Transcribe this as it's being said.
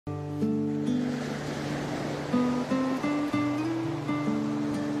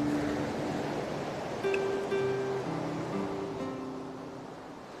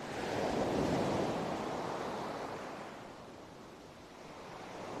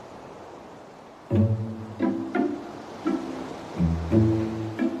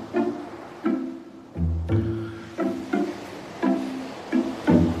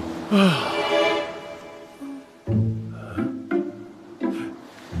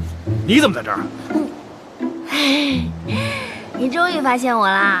你怎么在这儿？你终于发现我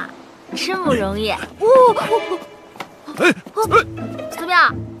啦，真不容易。怎么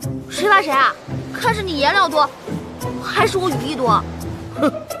样？谁罚谁啊？看是你颜料多，还是我语义多？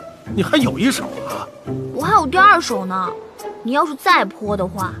哼，你还有一手啊？我还有第二手呢。你要是再泼的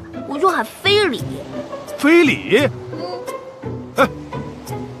话，我就喊非礼。非礼？哎，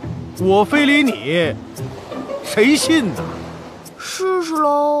我非礼你，谁信呢？试试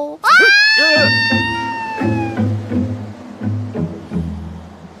喽！啊！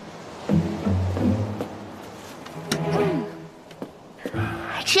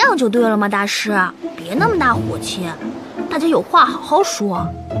这样就对了吗，大师？别那么大火气，大家有话好好说。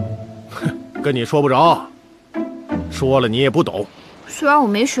哼，跟你说不着，说了你也不懂。虽然我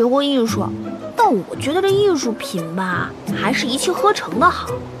没学过艺术，但我觉得这艺术品吧，还是一气呵成的好。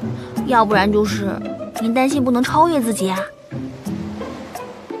要不然就是您担心不能超越自己啊。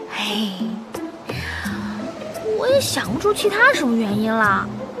哎，我也想不出其他什么原因了。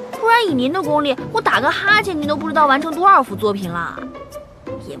不然以您的功力，我打个哈欠，您都不知道完成多少幅作品了。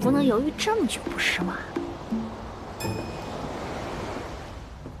也不能犹豫这么久，不是吗？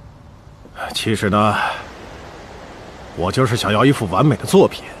其实呢，我就是想要一幅完美的作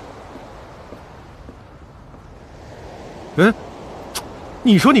品。嗯，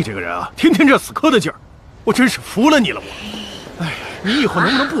你说你这个人啊，天天这死磕的劲儿，我真是服了你了我。哎呀，你以后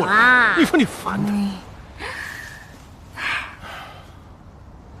能不能不来？你说你烦的。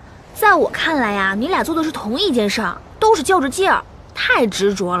在我看来呀，你俩做的是同一件事儿，都是较着劲儿。太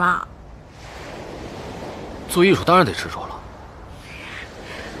执着了。做艺术当然得执着了。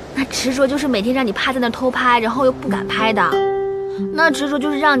那执着就是每天让你趴在那偷拍，然后又不敢拍的。那执着就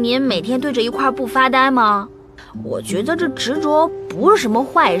是让您每天对着一块布发呆吗？我觉得这执着不是什么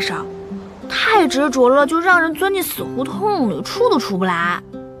坏事，太执着了就让人钻进死胡同里，出都出不来。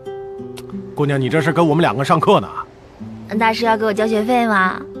姑娘，你这是跟我们两个上课呢？大师要给我交学费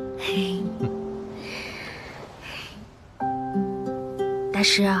吗？大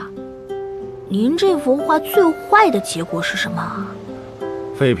师，您这幅画最坏的结果是什么？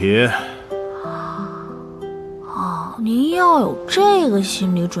废品。哦，您要有这个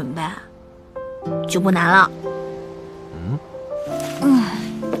心理准备，就不难了。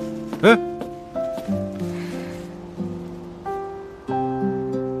哎，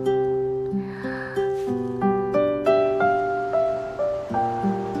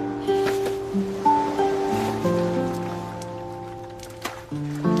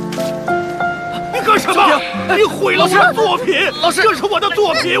什么？你毁了我的作品！老师，这是我的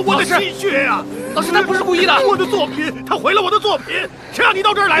作品，我的心血呀！老师，他不是故意的。我的作品，他毁了我的作品，谁让你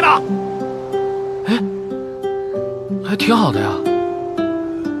到这儿来的？哎，还挺好的呀。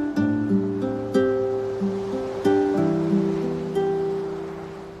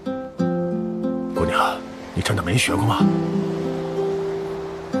姑娘，你真的没学过吗？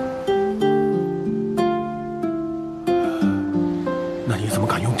那你怎么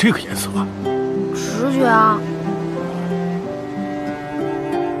敢用这个颜色啊？直觉啊！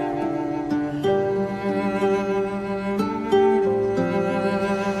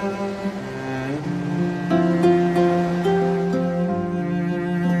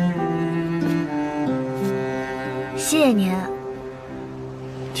谢谢您。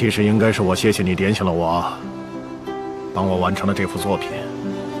其实应该是我谢谢你点醒了我，帮我完成了这幅作品。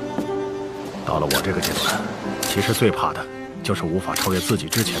到了我这个阶段，其实最怕的就是无法超越自己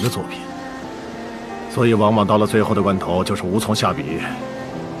之前的作品。所以往往到了最后的关头，就是无从下笔，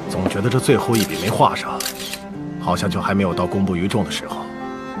总觉得这最后一笔没画上，好像就还没有到公布于众的时候。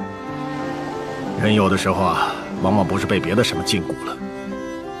人有的时候啊，往往不是被别的什么禁锢了，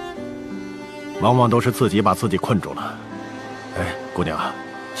往往都是自己把自己困住了。哎，姑娘，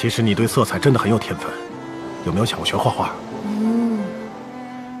其实你对色彩真的很有天分，有没有想过学画画？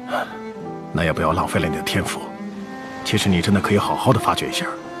那也不要浪费了你的天赋，其实你真的可以好好的发掘一下。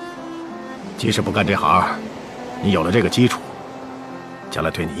即使不干这行，你有了这个基础，将来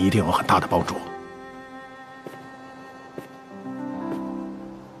对你一定有很大的帮助。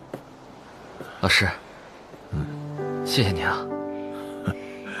老师，谢谢您啊。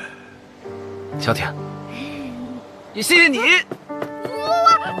小铁，也谢谢你。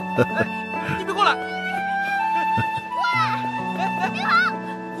你别过来！你好，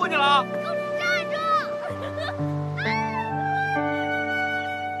过去了啊！站住！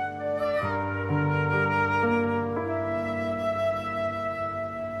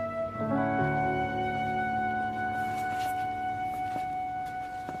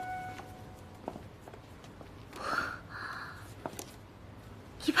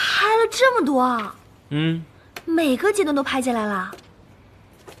这么多啊！每个阶段都拍下来了，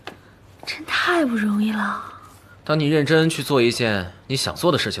真太不容易了。当你认真去做一件你想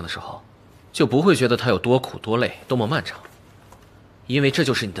做的事情的时候，就不会觉得它有多苦多累，多么漫长，因为这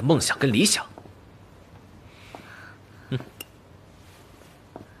就是你的梦想跟理想。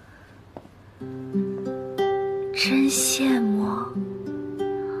真羡慕，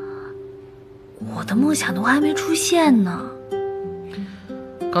我的梦想都还没出现呢。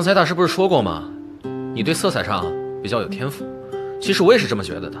刚才大师不是说过吗？你对色彩上比较有天赋，其实我也是这么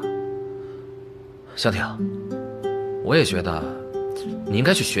觉得的。香婷，我也觉得你应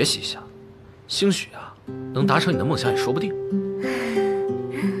该去学习一下，兴许啊，能达成你的梦想也说不定。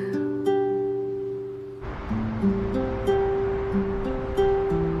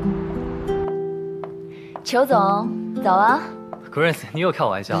裘总，早啊 Grace， 你又开我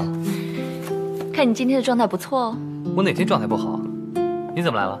玩笑。看你今天的状态不错哦。我哪天状态不好？你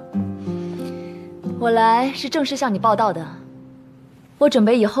怎么来了？我来是正式向你报道的。我准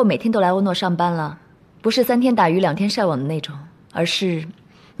备以后每天都来欧诺上班了，不是3天打鱼2天晒网的那种，而是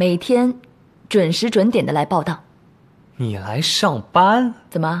每天准时准点的来报道。你来上班？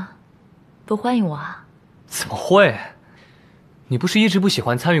怎么，不欢迎我啊？怎么会？你不是一直不喜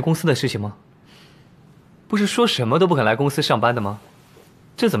欢参与公司的事情吗？不是说什么都不肯来公司上班的吗？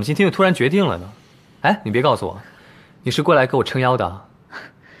这怎么今天又突然决定了呢？哎，你别告诉我，你是过来给我撑腰的？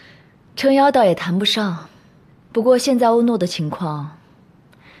撑腰倒也谈不上，不过现在欧诺的情况，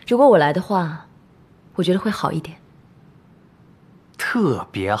如果我来的话，我觉得会好一点。特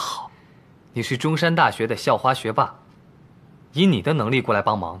别好，你是中山大学的校花学霸，以你的能力过来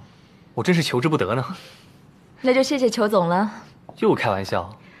帮忙，我真是求之不得呢。那就谢谢裘总了。又开玩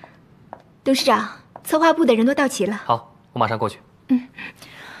笑。董事长，策划部的人都到齐了。好，我马上过去。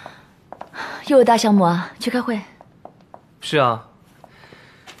又有大项目啊，去开会。是啊，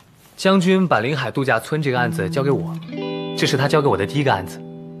将军把临海度假村这个案子交给我，这是他交给我的第一个案子，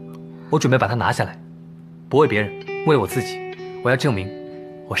我准备把它拿下来，不为别人，为了我自己，我要证明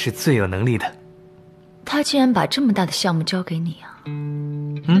我是最有能力的。他竟然把这么大的项目交给你啊？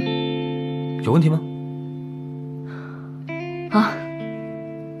有问题吗？啊，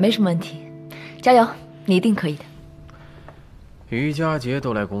没什么问题，加油，你一定可以的。于佳杰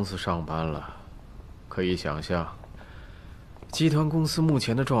都来公司上班了，可以想象，集团公司目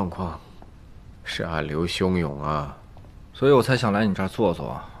前的状况是暗流汹涌啊。所以我才想来你这儿坐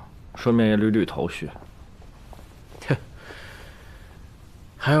坐，顺便也捋捋头绪。哼，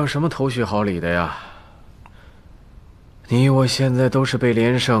还有什么头绪好理的呀？你我现在都是被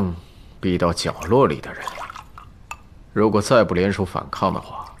连胜逼到角落里的人，如果再不联手反抗的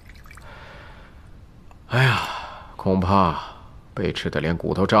话，哎呀，恐怕被吃的连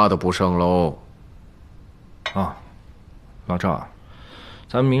骨头渣都不剩喽。啊，老赵，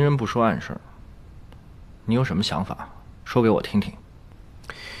咱明人不说暗事，你有什么想法，说给我听听。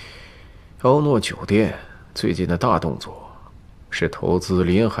欧诺酒店最近的大动作是投资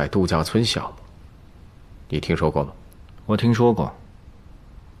临海度假村项目，你听说过吗？我听说过，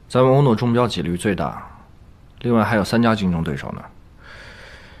咱们欧诺中标几率最大，另外还有3家竞争对手呢。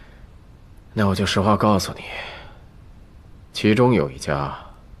那我就实话告诉你，其中有一家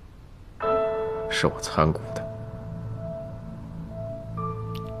是我参股的。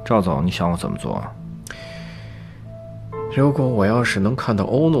赵总，你想我怎么做啊？如果我要是能看到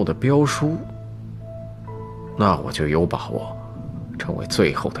欧诺的标书，那我就有把握成为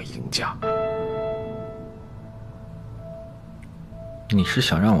最后的赢家。你是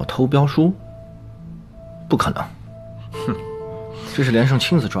想让我偷标书？不可能！哼，这是连胜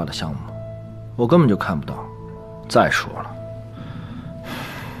亲自抓的项目，我根本就看不到。再说了，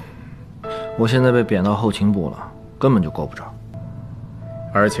我现在被贬到后勤部了，根本就够不着。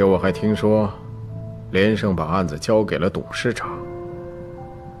而且我还听说，连胜把案子交给了董事长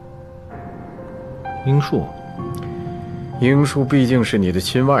英树。英树毕竟是你的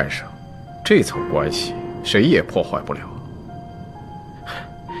亲外甥，这层关系谁也破坏不了。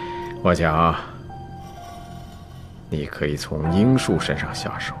我讲啊，你可以从英树身上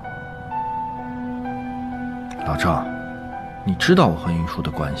下手。老赵，你知道我和英树的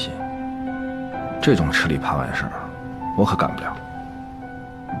关系，这种吃里扒外事儿，我可干不了。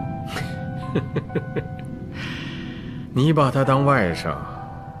你把他当外甥，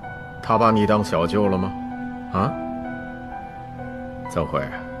他把你当小舅了吗？啊？曾辉，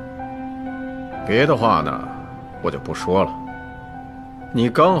别的话呢，我就不说了。你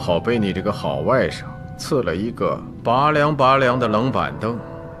刚好被你这个好外甥赐了一个拔凉拔凉的冷板凳，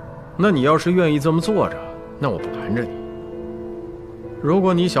那你要是愿意这么坐着，那我不拦着你。如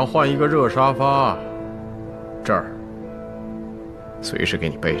果你想换一个热沙发，这儿随时给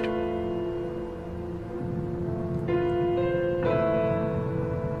你备着。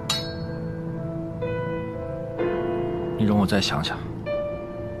你容我再想想。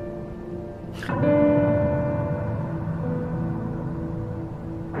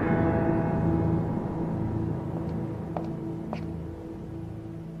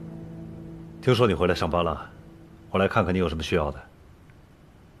听说你回来上班了，我来看看你有什么需要的。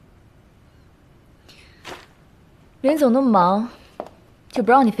连总那么忙，就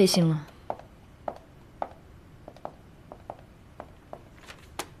不让你费心了。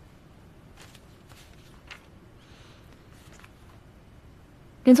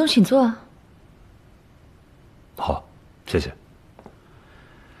连总，请坐啊。好，谢谢。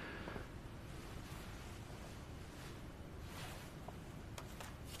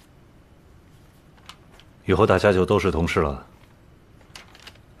以后大家就都是同事了。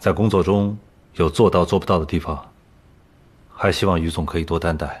在工作中有做到做不到的地方，还希望于总可以多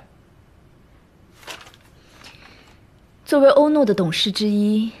担待。作为欧诺的董事之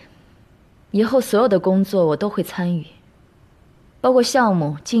一，以后所有的工作我都会参与，包括项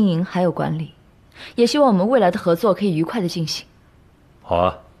目经营还有管理，也希望我们未来的合作可以愉快的进行。好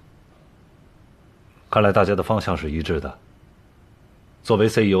啊，看来大家的方向是一致的。作为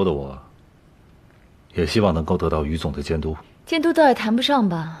CEO 的我，也希望能够得到于总的监督。监督倒也谈不上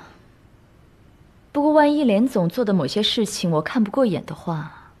吧，不过万一连总做的某些事情我看不过眼的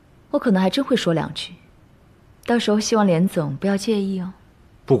话，我可能还真会说两句。到时候希望连总不要介意哦。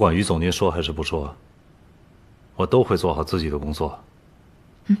不管于总您说还是不说，我都会做好自己的工作。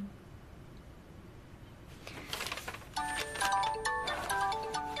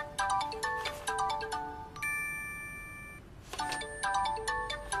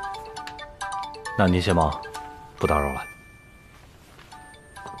那您先忙，不打扰了。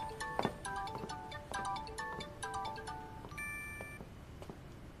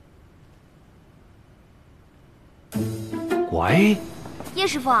喂，叶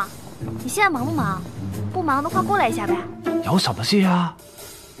师傅，你现在忙不忙？不忙的话过来一下呗。有什么事啊？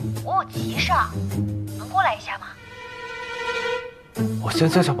我有急事儿，能过来一下吗？我现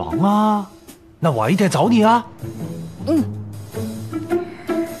在在忙啊，那晚一点找你啊。嗯。